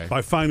something Okay.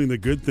 by finding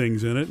the good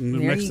things in it, and the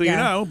There next you thing you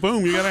go. know,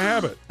 boom, you got a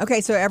habit.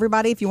 Okay, so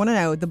everybody, if you want to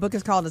know, the book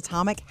is called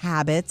Atomic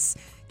Habits,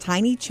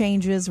 Tiny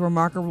Changes,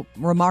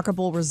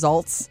 Remarkable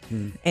Results,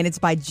 and it's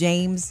by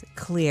James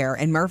Clear.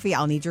 And Murphy,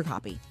 I'll need your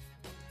copy.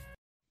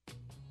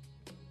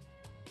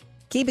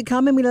 Keep it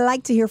coming. We'd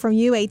like to hear from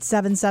you,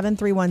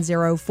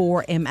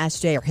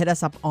 877-310-4MSJ, or hit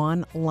us up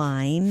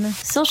online.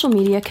 Social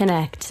Media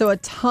Connect. So a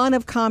ton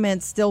of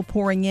comments still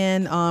pouring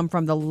in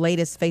from the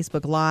latest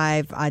Facebook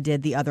Live I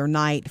did the other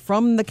night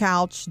from the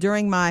couch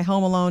during my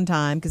home alone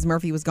time because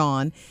Murphy was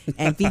gone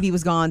and Phoebe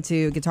was gone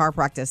to guitar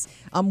practice.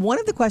 One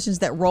of the questions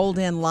that rolled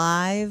in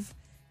live,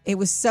 it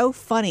was so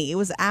funny. It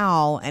was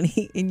Al, and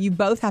you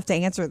both have to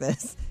answer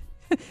this.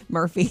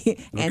 Murphy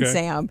and Okay.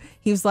 Sam.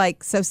 He was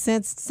like, so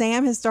since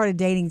Sam has started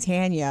dating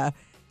Tanya,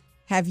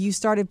 have you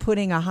started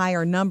putting a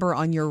higher number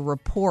on your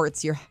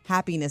reports, your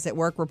happiness at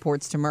work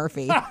reports to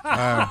Murphy? No,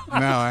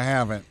 I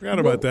haven't. Forgot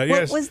about that.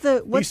 What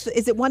Yes. was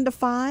is it 1 to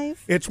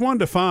 5? It's 1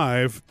 to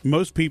 5.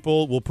 Most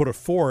people will put a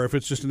 4 if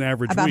it's just an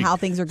average About week. how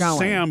things are going.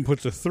 Sam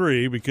puts a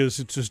 3 because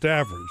it's just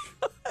average.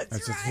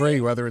 That's a 3,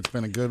 whether it's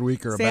been a good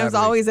week or a bad Sam's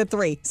week. always a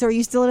 3. So are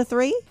you still at a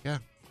 3? Yeah.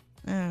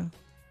 Oh.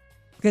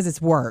 Because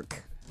it's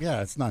work.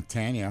 Yeah, it's not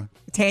Tanya.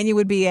 Tanya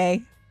would be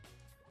a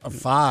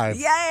 5.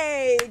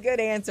 yay.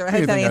 Good answer. I You hope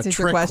that think a answers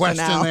your trick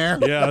question now. there?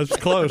 Yeah, it's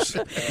close.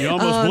 You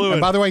almost blew it.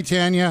 And by the way,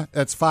 Tanya,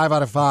 that's 5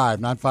 out of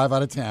 5, not 5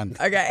 out of 10.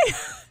 Okay.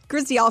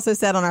 Christy also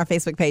said on our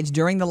Facebook page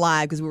during the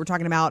live, because we were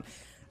talking about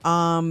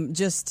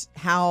just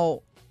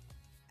how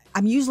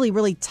I'm usually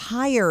really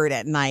tired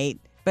at night,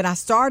 but I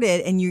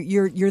started and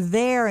you're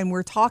there and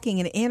we're talking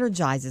and it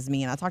energizes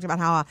me. And I talked about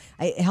how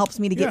it helps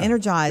me to get Yeah,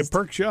 energized. It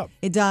perks you up.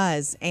 It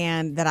does.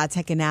 And that I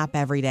take a nap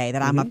every day,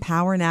 that I'm a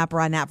power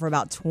napper. I nap for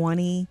about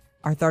 20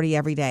 or 30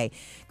 every day.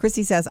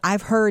 Christy says,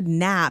 I've heard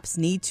naps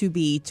need to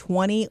be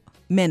 20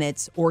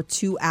 minutes or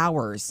 2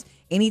 hours.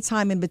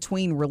 Anytime in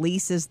between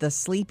releases the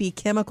sleepy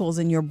chemicals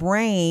in your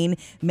brain,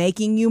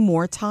 making you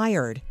more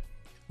tired.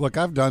 Look,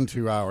 I've done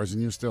 2 hours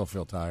and you still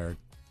feel tired.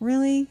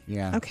 Really?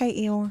 Yeah. Okay,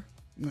 Eeyore.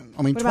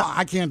 I mean, What about-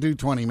 I can't do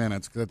 20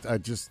 minutes. 'Cause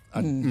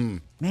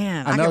Man,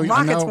 I know, can rock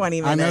I know, a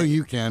 20 minutes. I know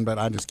you can, but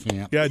I just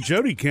can't. Yeah,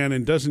 Jody can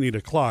and doesn't need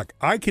a clock.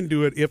 I can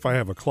do it if I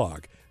have a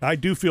clock. I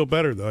do feel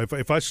better though.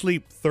 If I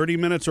sleep 30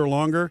 minutes or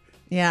longer,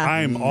 Yeah.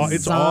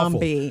 it's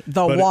Zombie.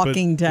 awful. The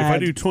Walking If I Dead.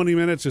 do 20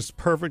 minutes, it's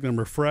perfect. I'm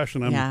refreshed,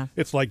 and Yeah.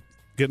 it's like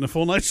getting a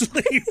full night's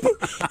sleep.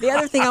 The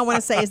other thing I want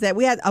to say is that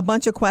we had a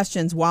bunch of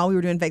questions while we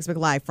were doing Facebook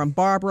Live from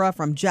Barbara,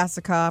 from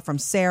Jessica, from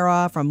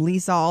Sarah, from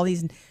Lisa,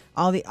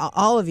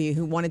 all of you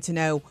who wanted to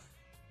know.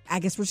 I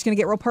guess we're just going to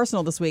get real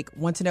personal this week.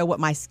 Want to know what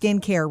my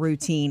skincare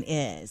routine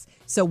is.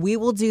 So we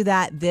will do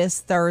that this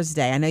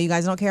Thursday. I know you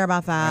guys don't care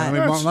about that.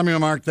 Let me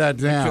mark that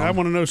down. I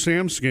want to know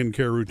Sam's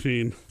skincare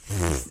routine.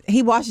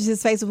 He washes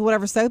his face with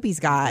whatever soap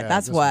he's got. Yeah,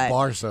 That's just what.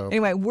 bar soap.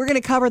 Anyway, we're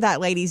going to cover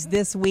that, ladies,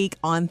 this week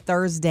on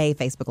Thursday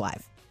Facebook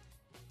Live.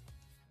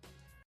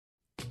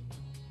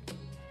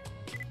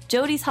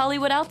 Jody's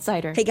Hollywood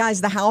Outsider. Hey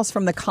guys, the house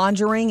from The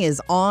Conjuring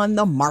is on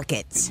the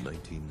market. In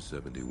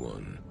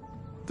 1971,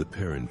 The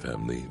Perrin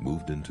family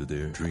moved into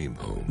their dream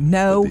home.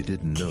 No but they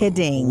didn't know.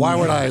 kidding. Why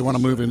would I want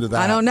to move into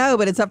that? I don't know,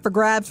 but it's up for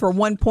grabs for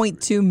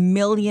 $1.2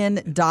 million.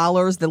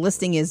 The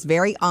listing is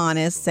very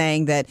honest,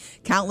 saying that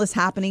countless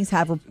happenings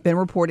have been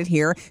reported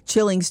here.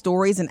 Chilling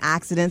stories and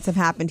accidents have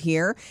happened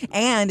here.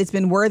 And it's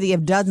been worthy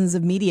of dozens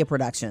of media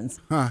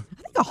productions. I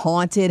think a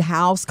haunted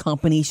house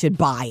company should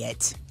buy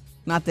it.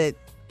 Not that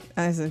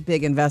that's a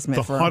big investment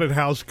The for haunted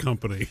house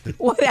company.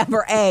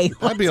 whatever.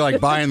 That'd be like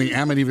buying the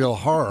Amityville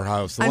Horror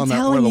House, the I'm one where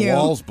telling the you,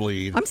 walls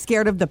bleed. I'm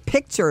scared of the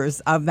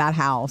pictures of that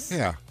house.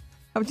 Yeah.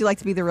 How would you like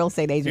to be the real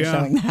estate agent Yeah.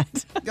 showing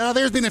that?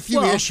 There's been a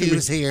few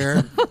issues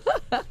here.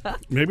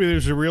 Maybe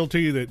there's a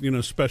realty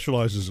that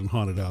specializes in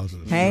haunted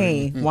houses.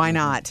 Hey, why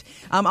not?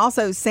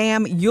 Also,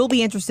 Sam, you'll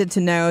be interested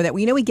to know that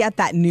we get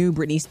that new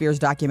Britney Spears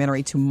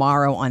documentary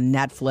tomorrow on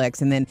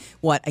Netflix. And then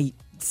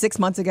 6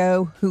 months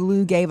ago,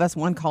 Hulu gave us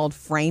one called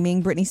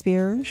Framing Britney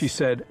Spears. She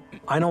said,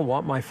 I don't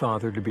want my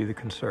father to be the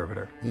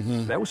conservator.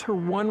 That was her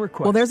one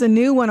request. Well, there's a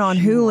new one on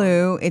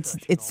Hulu.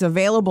 It's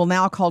available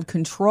now called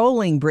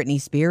Controlling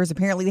Britney Spears.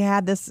 Apparently, they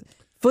had this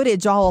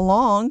footage all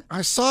along.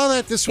 I saw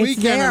that this It's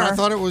weekend, and I there.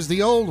 thought it was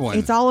the old one.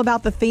 It's all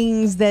about the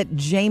things that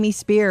Jamie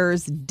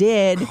Spears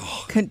did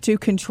to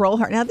control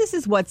her. Now, this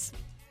is what's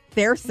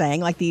they're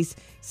saying, like these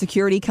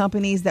security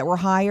companies that were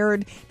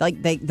hired,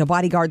 like the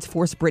bodyguards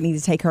forced Britney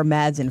to take her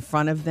meds in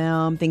front of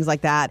them, things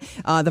like that.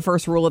 The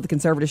first rule of the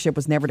conservatorship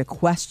was never to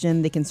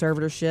question the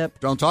conservatorship.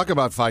 Don't talk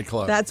about Fight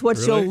Club. That's what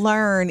you'll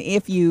learn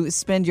if you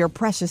spend your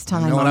precious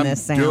time You know on what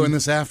this, I'm Sam. doing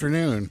this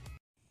afternoon.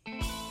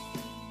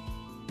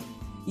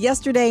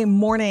 Yesterday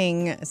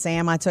morning,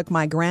 Sam, I took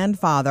my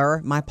grandfather,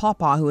 my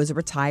papa, who is a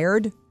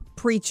retired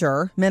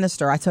preacher,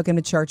 minister. I took him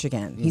to church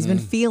again. He's been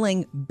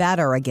feeling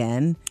better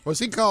again. Was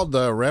he called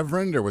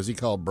Reverend, or was he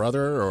called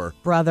Brother, or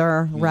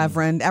Brother,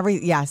 Reverend,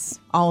 yes,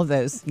 all of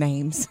those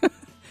names,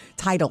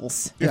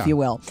 titles, if you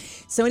will.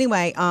 So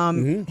anyway,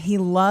 he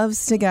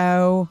loves to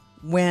go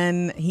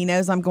when he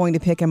knows I'm going to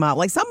pick him up.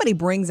 Like somebody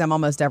brings him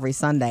almost every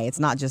Sunday. It's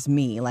not just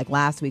me. Like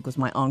last week was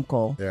my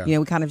uncle. Yeah.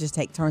 We kind of just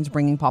take turns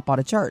bringing Papa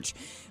to church.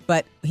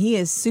 But he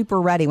is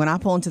super ready. When I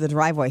pull into the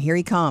driveway, here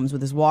he comes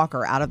with his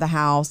walker out of the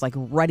house, like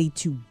ready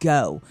to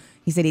go.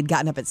 He said he'd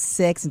gotten up at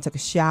 6 and took a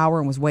shower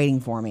and was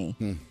waiting for me.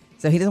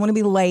 So he doesn't want to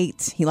be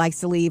late. He likes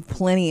to leave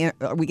plenty.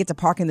 We get to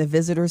park in the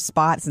visitor's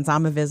spot since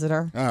I'm a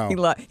visitor.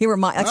 Oh. He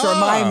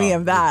reminded me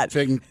of that.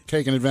 Taking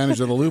advantage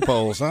of the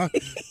loopholes, huh?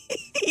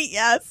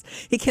 Yes.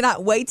 He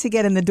cannot wait to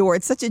get in the door.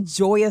 It's such a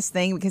joyous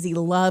thing because he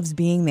loves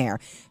being there.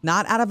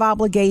 Not out of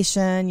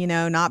obligation,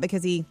 not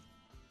because he,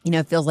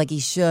 feels like he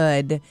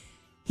should.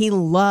 He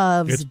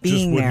loves It's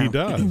being just what there.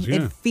 he does, yeah.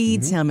 It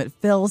feeds him. It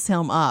fills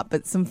him up.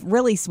 But some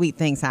really sweet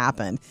things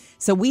happen.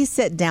 So we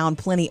sit down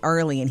plenty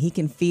early, and he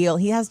can feel.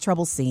 He has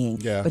trouble seeing,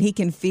 but he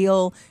can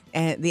feel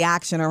the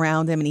action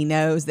around him, and he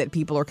knows that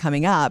people are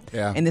coming up.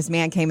 Yeah. And this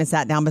man came and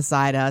sat down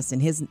beside us,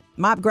 and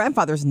my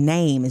grandfather's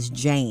name is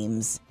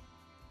James.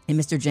 And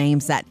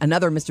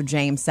another Mr.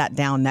 James sat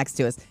down next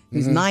to us,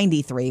 who's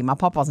 93. My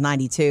papa's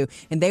 92.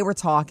 And they were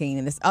talking,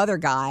 and this other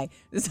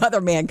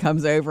man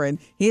comes over, and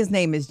his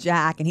name is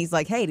Jack. And he's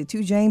like, hey, did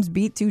 2 James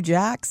beat 2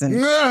 Jacks?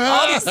 And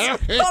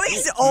all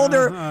these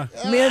older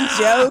men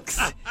jokes.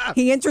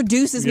 He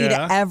introduces me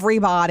to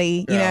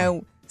everybody.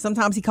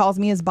 Sometimes he calls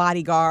me his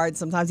bodyguard.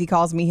 Sometimes he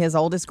calls me his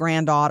oldest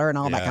granddaughter and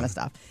all that kind of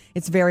stuff.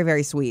 It's very,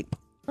 very sweet.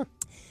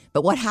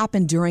 But what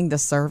happened during the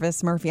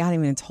service, Murphy, I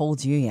haven't even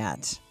told you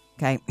yet.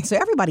 Okay, so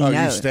everybody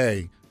knows. You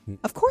stay.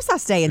 Of course I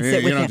stay and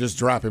sit with him. You don't just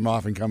drop him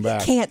off and come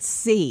back. Can't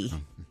see.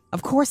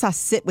 Of course I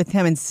sit with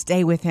him and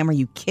stay with him. Are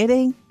you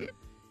kidding?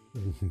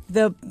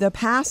 The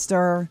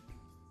pastor,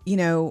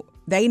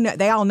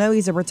 they all know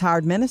he's a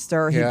retired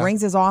minister. He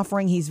brings his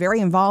offering. He's very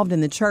involved in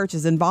the church,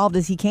 as involved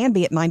as he can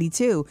be at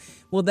 92.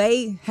 Well,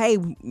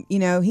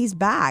 he's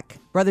back.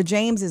 Brother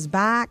James is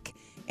back,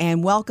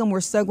 and welcome.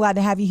 We're so glad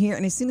to have you here.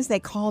 And as soon as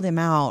they called him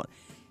out,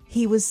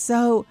 he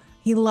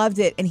loved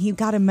it, and he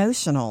got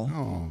emotional.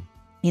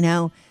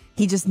 Oh.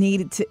 He just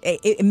needed to.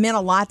 It meant a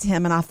lot to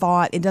him, and I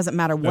thought it doesn't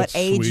matter what That's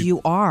age sweet.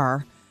 you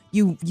are,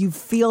 you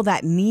feel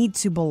that need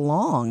to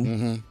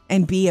belong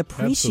and be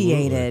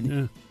appreciated.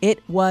 Absolutely,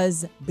 It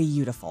was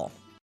beautiful.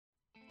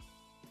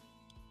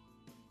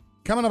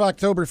 Coming up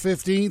October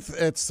 15th,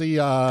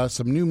 it's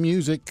some new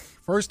music.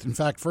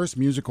 First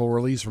musical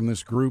release from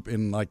this group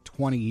in like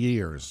 20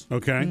 years.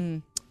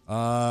 Okay.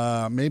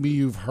 Maybe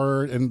you've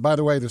heard, and by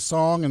the way, the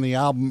song and the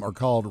album are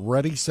called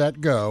Ready, Set,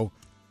 Go.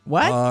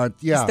 What?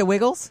 Yeah. It's the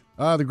Wiggles?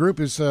 The group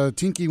is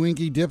Tinky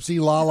Winky,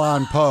 Dipsy, Lala,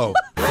 and Poe.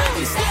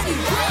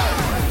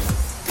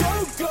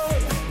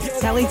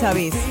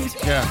 Teletubbies.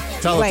 Yeah,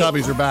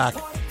 Teletubbies are back.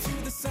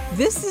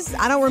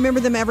 I don't remember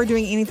them ever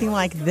doing anything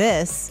like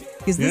this.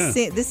 Because Yeah.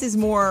 this is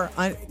more,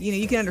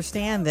 you can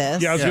understand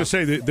this. Yeah, I was going to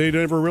say, they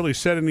never really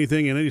said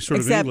anything in any sort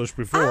Except, of English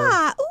before.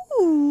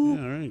 ooh.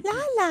 Yeah, all right. La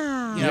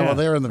la. Yeah, well,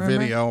 they're in the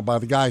video by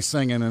the guy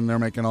singing, and they're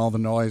making all the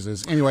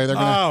noises. Anyway, they're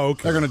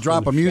gonna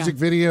drop a music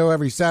video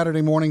every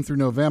Saturday morning through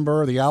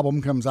November. The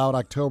album comes out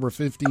October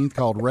 15th,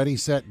 called Ready,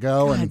 Set,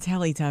 Go. God, And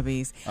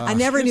Teletubbies. I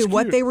never knew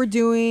what they were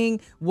doing,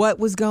 what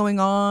was going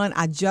on.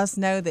 I just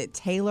know that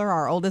Taylor,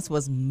 our oldest,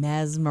 was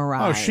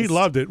mesmerized. Oh, she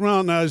loved it.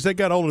 Well, now as they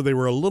got older, they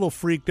were a little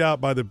freaked out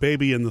by the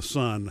baby in the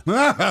sun.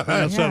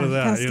 Outside of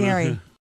that, kind of scary.